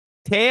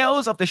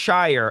Tales of the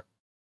Shire,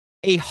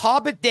 a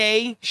Hobbit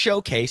Day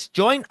showcase.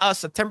 Join us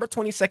September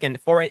 22nd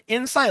for an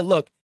inside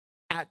look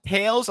at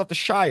Tales of the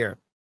Shire.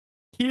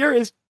 Here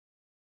is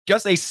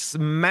just a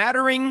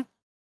smattering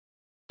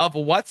of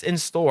what's in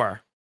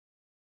store.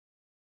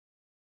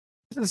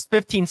 This is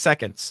 15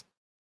 seconds.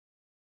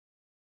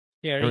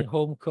 Sharing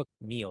home cooked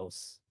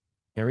meals.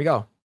 Here we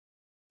go.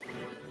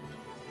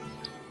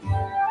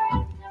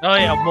 Oh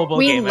yeah, mobile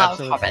game. We love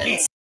Absolutely.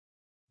 hobbits.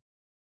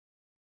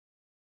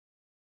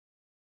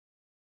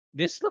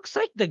 This looks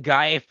like the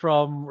guy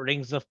from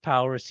Rings of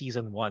Power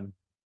Season 1.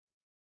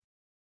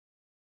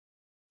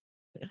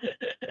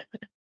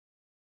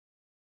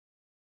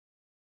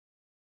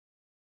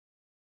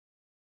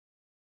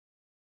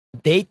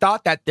 They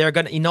thought that they're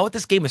gonna, you know what,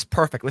 this game is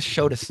perfect. Let's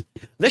show this.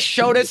 Let's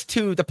show this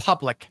to the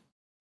public.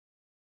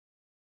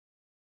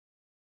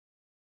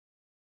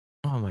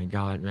 Oh my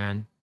god,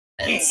 man.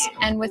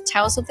 And with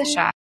Tales of the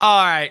Shire.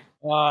 All right.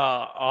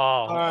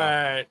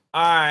 All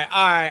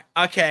right.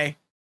 Okay.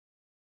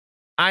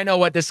 I know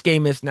what this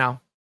game is now.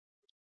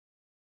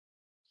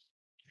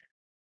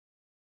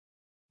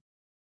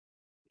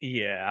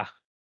 Yeah.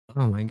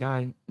 Oh my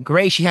god.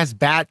 Grae, she has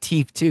bad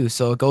teeth too,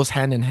 so it goes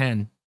hand in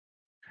hand.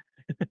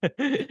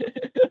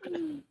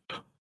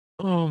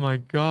 Oh my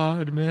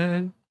god,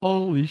 man.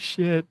 Holy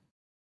shit.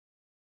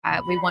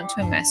 We want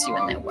to immerse you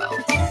in their world.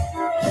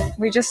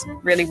 We just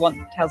really want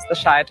Tales of the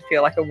Shire to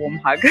feel like a warm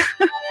hug.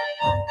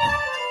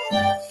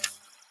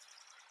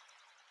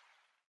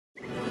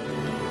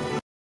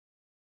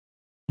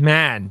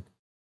 Man.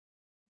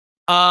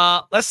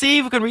 Let's see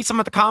if we can read some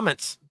of the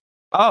comments.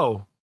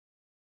 Oh.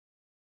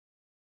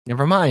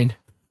 Never mind.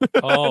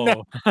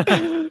 Oh.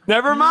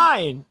 Never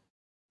mind.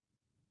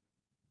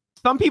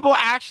 Some people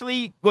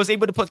actually was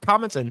able to put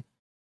comments in.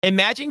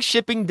 Imagine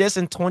shipping this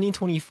in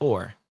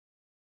 2024.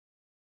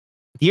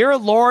 Dear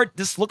Lord,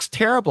 this looks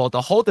terrible.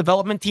 The whole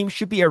development team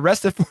should be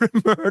arrested for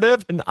murder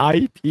of an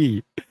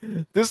IP.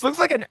 This looks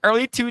like an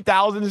early 2000s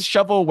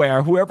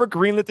shovelware. Whoever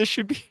greenlit this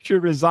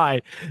should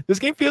resign. This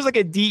game feels like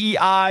a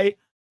DEI.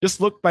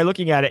 Just look by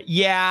looking at it.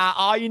 Yeah,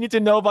 all you need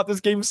to know about this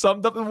game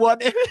summed up in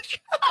one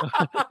image.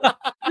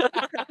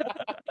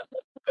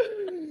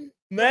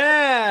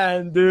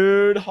 Man,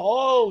 dude,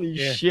 holy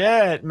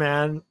shit,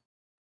 man.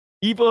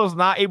 Evil is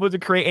not able to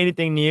create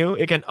anything new.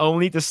 It can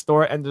only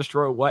distort and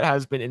destroy what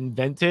has been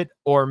invented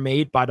or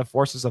made by the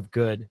forces of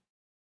good.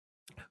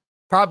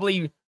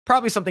 Probably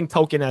something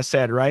Tolkien has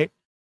said, right?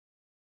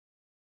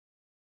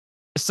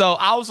 So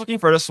I was looking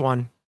for this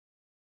one.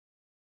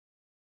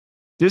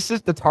 This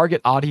is the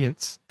target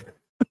audience.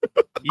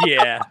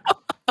 Yeah,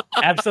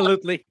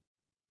 absolutely.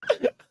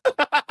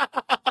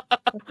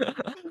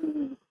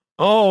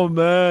 Oh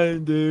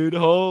man, dude,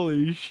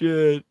 holy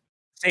shit.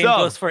 Same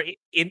goes for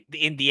the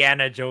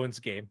Indiana Jones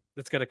game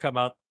that's gonna come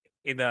out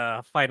in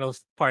the final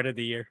part of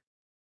the year.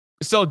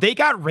 So they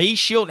got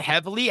ratioed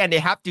heavily, and they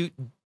have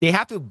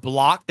to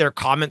block their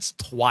comments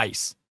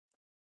twice.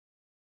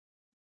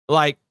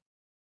 Like,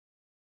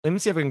 let me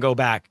see if I can go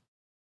back.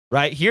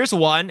 Right, here's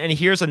one, and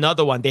here's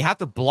another one. They have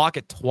to block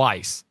it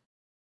twice.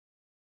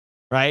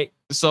 Right,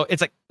 so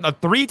it's like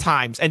 3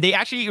 times, and they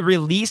actually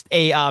released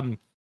a an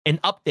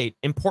update,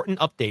 important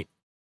update.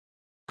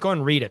 Go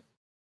and read it.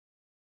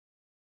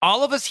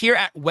 All of us here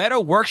at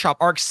Weta Workshop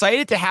are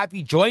excited to have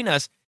you join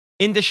us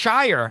in the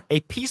Shire,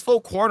 a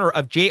peaceful corner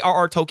of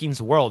J.R.R.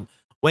 Tolkien's world,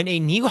 when a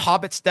new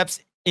hobbit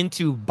steps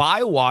into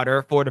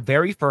Bywater for the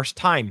very first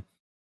time.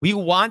 We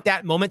want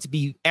that moment to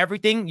be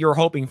everything you're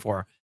hoping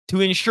for.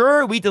 To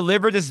ensure we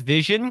deliver this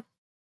vision,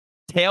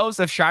 Tales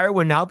of Shire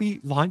will now be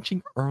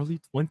launching early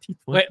 2020.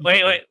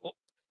 Wait.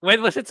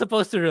 When was it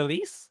supposed to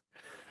release?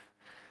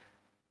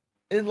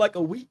 In like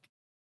a week.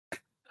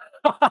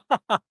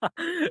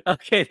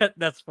 Okay,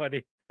 that's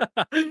funny.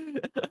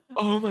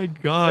 Oh my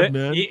god,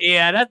 man.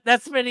 Yeah,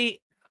 that's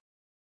pretty.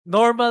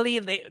 Normally,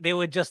 they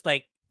would just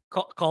like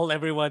call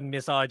everyone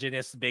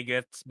misogynist,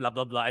 bigots, blah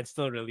blah blah, and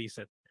still release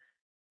it.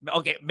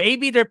 Okay,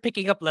 maybe they're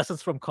picking up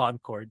lessons from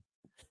Concord.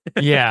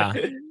 Yeah.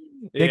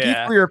 Thank you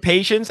for your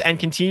patience and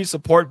continued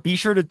support. Be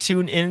sure to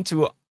tune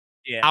into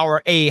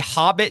our A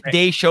Hobbit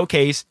Day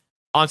showcase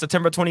on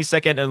September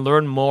 22nd and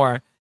learn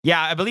more. Yeah,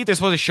 I believe they're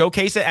supposed to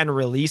showcase it and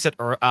release it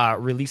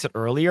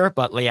earlier,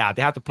 but yeah,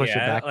 they have to push it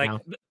back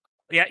now.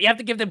 Yeah, you have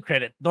to give them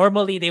credit.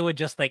 Normally, they would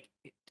just like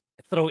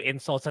throw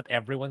insults at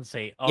everyone,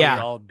 say, "Oh, you're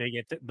all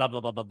bigots," blah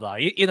blah blah blah blah.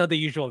 You know the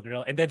usual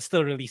drill, and then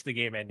still release the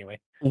game anyway.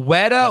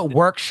 Weta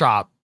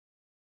Workshop,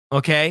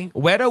 okay,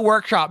 Weta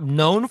Workshop,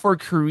 known for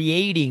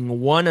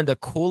creating one of the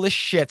coolest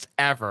shits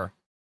ever,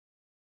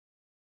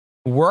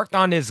 worked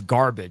on this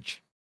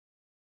garbage.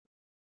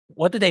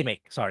 What did they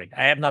make? Sorry,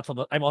 I am not.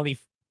 I'm only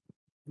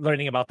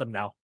learning about them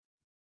now.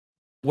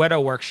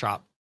 Weta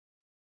Workshop.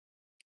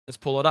 Let's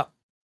pull it up.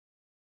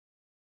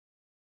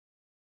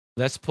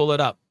 Let's pull it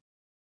up.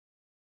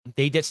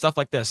 They did stuff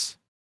like this.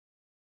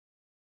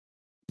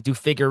 They do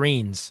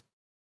figurines.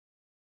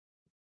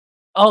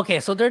 Okay,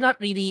 so they're not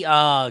really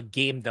a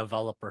game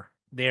developer.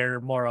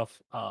 They're more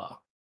of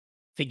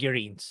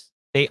figurines.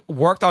 They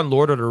worked on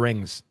Lord of the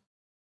Rings.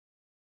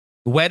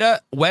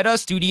 Weta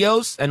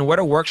Studios and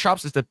Weta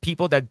Workshops is the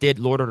people that did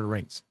Lord of the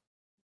Rings.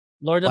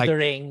 Lord of Like- the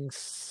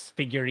Rings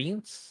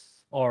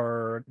figurines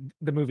or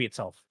the movie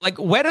itself? Like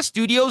Weta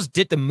Studios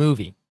did the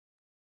movie,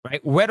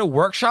 right? Weta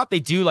Workshop, they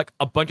do like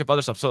a bunch of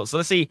other stuff. So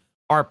let's see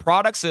our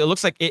products. It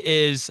looks like it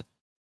is,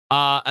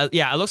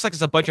 yeah, it looks like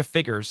it's a bunch of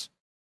figures.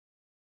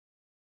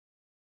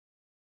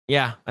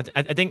 Yeah,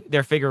 I think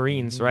they're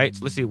figurines, right?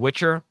 So let's see,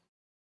 Witcher.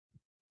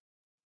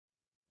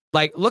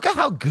 Like, look at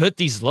how good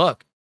these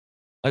look.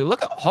 Like,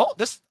 look at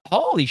this.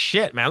 Holy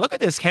shit, man! Look at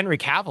this Henry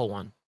Cavill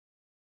one.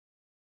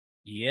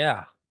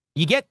 Yeah.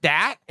 You get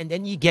that, and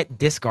then you get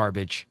this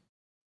garbage.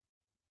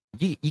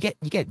 You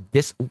get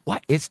this.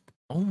 What is?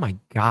 Oh my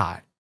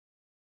god,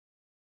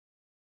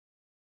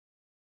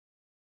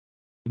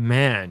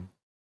 man.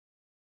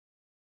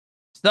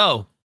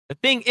 So the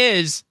thing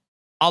is,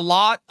 a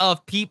lot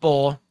of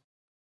people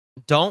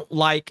don't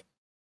like.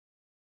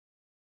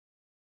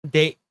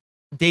 They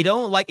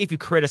don't like if you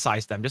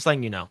criticize them. Just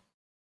letting you know,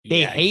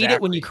 they hate it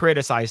when you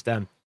criticize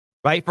them,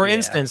 right? For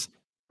instance,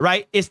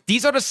 right?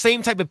 These are the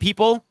same type of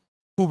people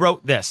who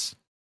wrote this.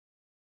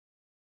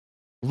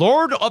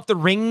 Lord of the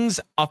Rings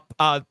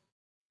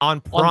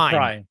on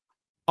Prime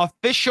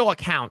official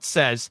account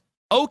says,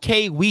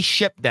 okay, we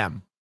ship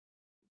them.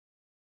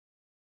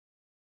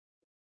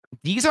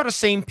 These are the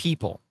same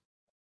people.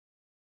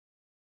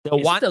 They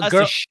Is want the us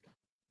girl-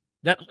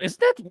 to Is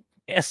that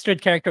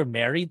Estrid character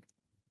married?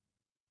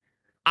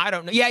 I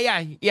don't know.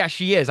 Yeah,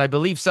 she is. I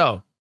believe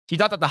so. She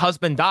thought that the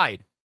husband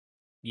died.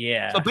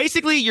 Yeah. So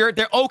basically,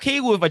 they're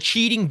okay with a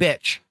cheating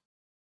bitch,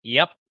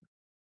 Yep.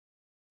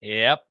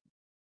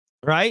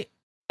 right?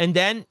 And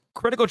then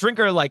Critical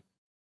Drinker like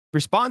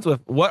responds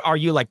with, "What are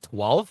you, like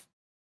 12?"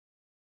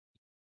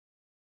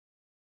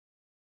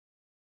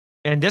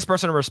 And this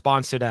person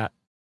responds to that.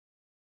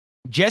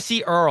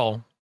 Jesse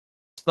Earl,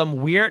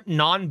 some weird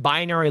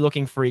non-binary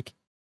looking freak,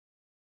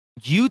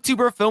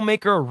 YouTuber,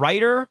 filmmaker,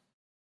 writer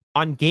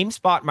on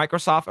GameSpot,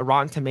 Microsoft,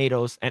 Rotten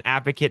Tomatoes, and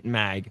Advocate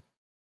Mag,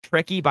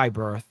 Trekkie by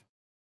birth,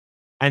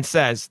 and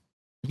says,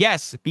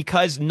 yes,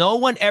 because no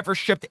one ever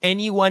shipped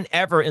anyone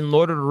ever in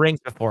Lord of the Rings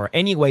before.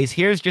 Anyways,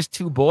 here's just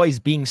two boys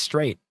being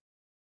straight.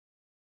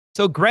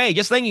 So Grae,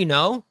 just letting you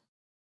know,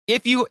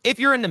 if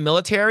you're in the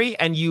military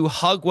and you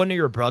hug one of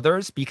your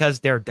brothers because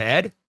they're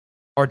dead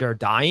or they're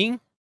dying,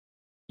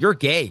 you're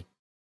gay.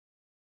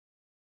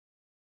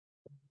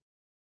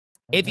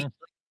 If you,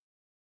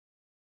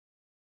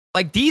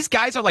 like these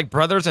guys are like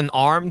brothers in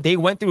arm, they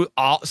went through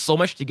so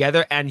much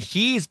together, and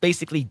he's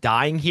basically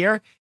dying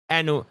here,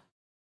 and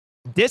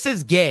this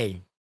is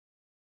gay.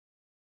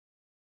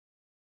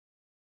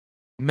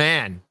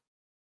 Man,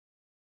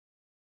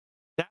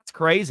 that's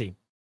crazy,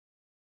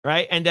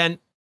 right? And then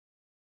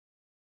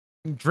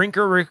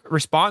Drinker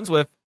responds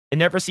with, it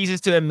never ceases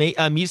to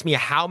amuse me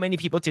how many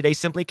people today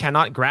simply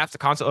cannot grasp the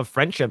concept of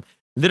friendship.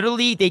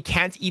 Literally, they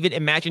can't even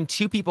imagine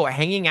two people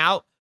hanging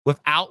out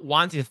without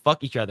wanting to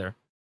fuck each other.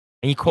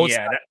 And he quotes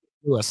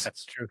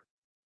that's true.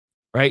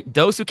 Right?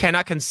 Those who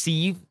cannot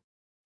conceive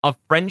of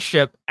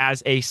friendship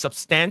as a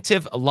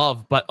substantive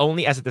love, but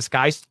only as a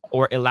disguise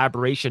or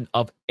elaboration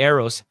of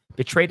eros,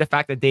 betray the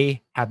fact that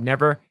they have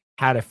never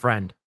had a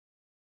friend.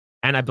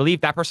 And I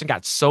believe that person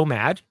got so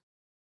mad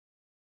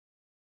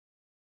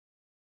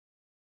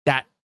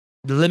that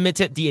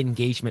limited the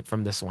engagement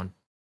from this one.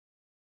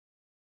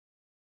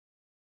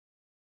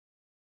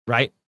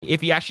 Right?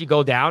 If you actually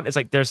go down, it's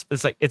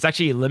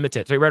actually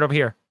limited. So right over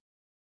here.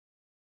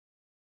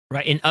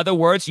 Right? In other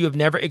words, you have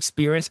never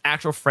experienced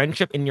actual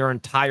friendship in your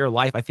entire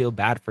life. I feel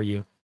bad for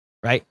you.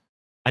 Right?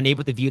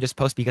 Unable to view this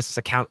post because this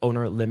account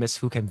owner limits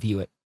who can view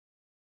it.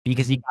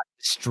 Because he got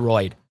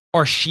destroyed.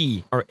 Or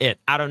she, or it.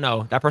 I don't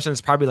know. That person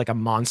is probably like a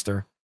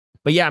monster.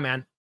 But yeah,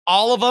 man.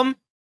 All of them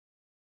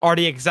are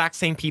the exact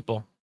same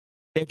people.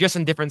 They're just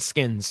in different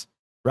skins.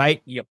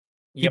 Right? Yep.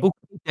 People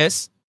who do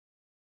this.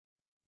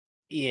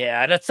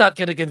 Yeah, that's not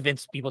going to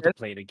convince people to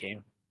play the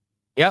game.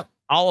 Yep.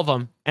 All of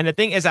them. And the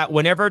thing is that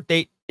whenever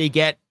they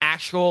get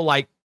actual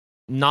like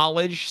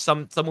knowledge,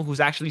 someone who's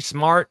actually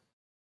smart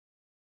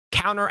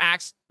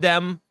counteracts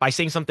them by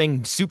saying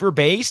something super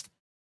based,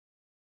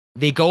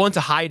 they go into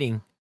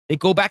hiding. They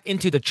go back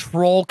into the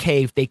troll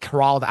cave they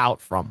crawled out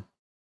from.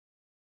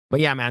 But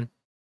yeah, man.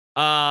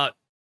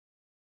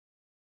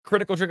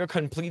 Critical Trigger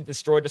completely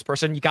destroyed this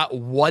person. You got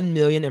 1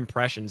 million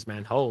impressions,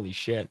 man. Holy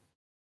shit.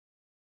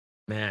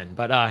 Man,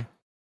 but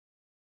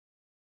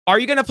are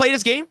you gonna play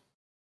this game?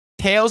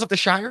 Tales of the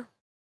Shire?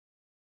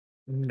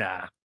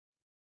 Nah.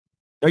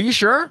 Are you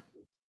sure?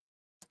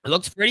 It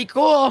looks pretty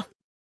cool.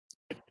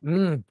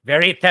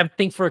 Very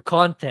tempting for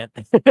content.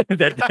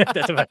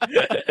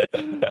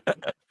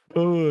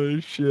 Oh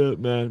shit,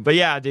 man. But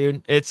yeah,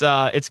 dude,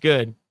 it's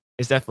good.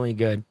 It's definitely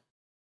good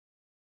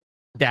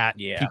that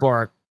people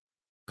are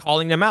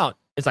calling them out.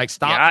 It's like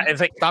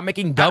stop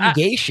making dumb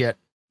gay shit.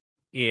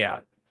 Yeah.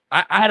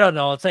 I don't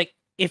know. It's like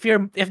if their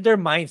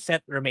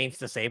mindset remains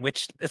the same,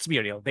 which let's be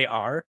real, they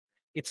are,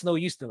 it's no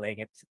use delaying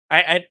it.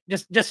 I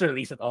just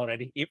release it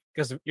already.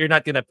 Because you're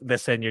not gonna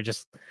listen, you're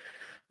just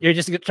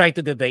trying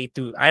to delay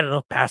to, I don't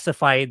know,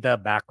 pacify the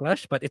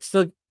backlash, but it's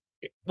still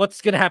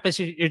what's gonna happen is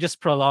you're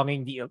just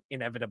prolonging the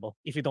inevitable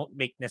if you don't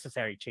make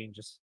necessary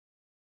changes.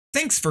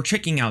 Thanks for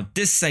checking out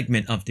this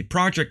segment of the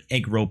Project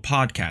Eggroll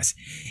podcast.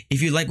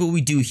 If you like what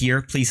we do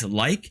here, please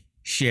like,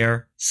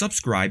 share,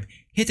 subscribe,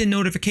 hit the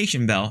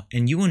notification bell,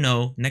 and you will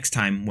know next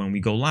time when we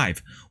go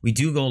live. We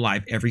do go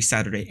live every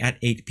Saturday at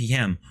 8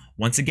 p.m.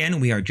 Once again,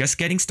 we are just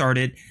getting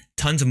started.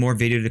 Tons of more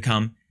video to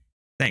come.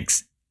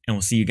 Thanks, and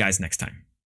we'll see you guys next time.